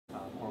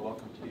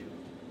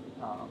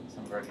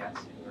some of our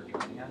guests who are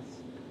joining us.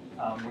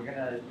 We're going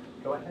to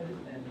go ahead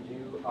and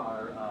do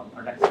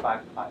our next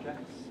 5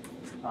 projects.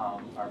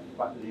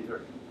 These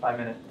are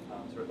 5-minute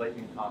sort of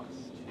lightning talks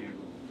to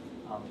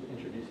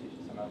introduce you to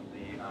some of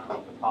the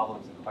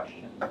problems and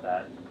questions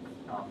that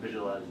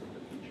visualizing the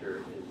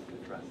future is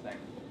addressing.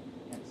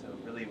 And so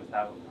really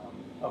without,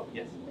 oh,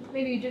 yes?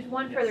 Maybe just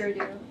one Yes. further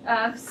ado.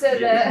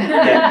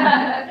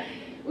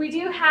 We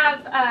do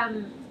have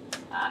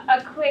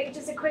a quick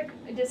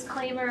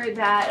disclaimer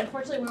that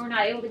unfortunately we were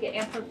not able to get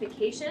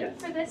amplification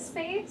for this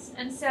space,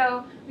 and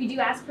so we do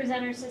ask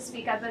presenters to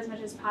speak up as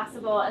much as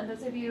possible. And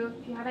those of you,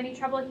 if you have any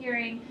trouble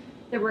hearing,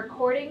 the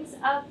recordings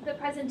of the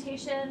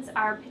presentations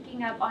are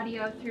picking up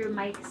audio through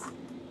mics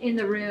in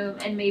the room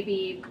and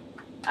maybe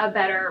a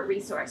better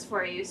resource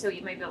for you, so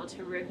you might be able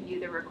to review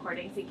the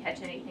recordings and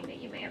catch anything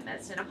that you may have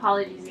missed. And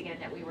apologies again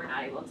that we were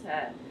not able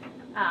to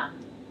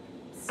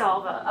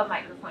solve a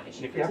microphone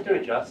issue. And if you have to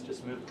adjust,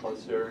 just move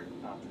closer.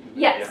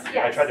 Yes.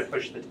 I tried to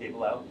push the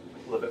table out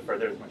a little bit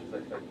further as much as I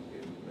could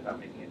without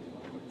making it too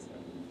awkward.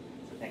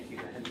 So thank you.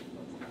 Go ahead.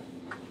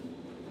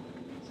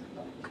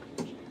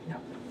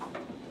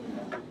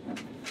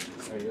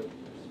 Are you?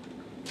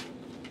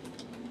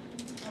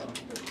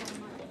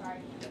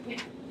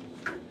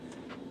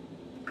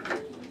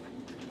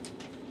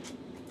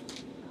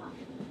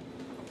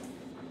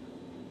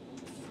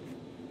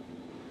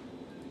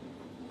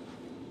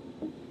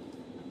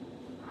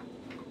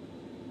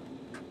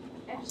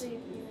 Actually,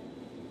 if you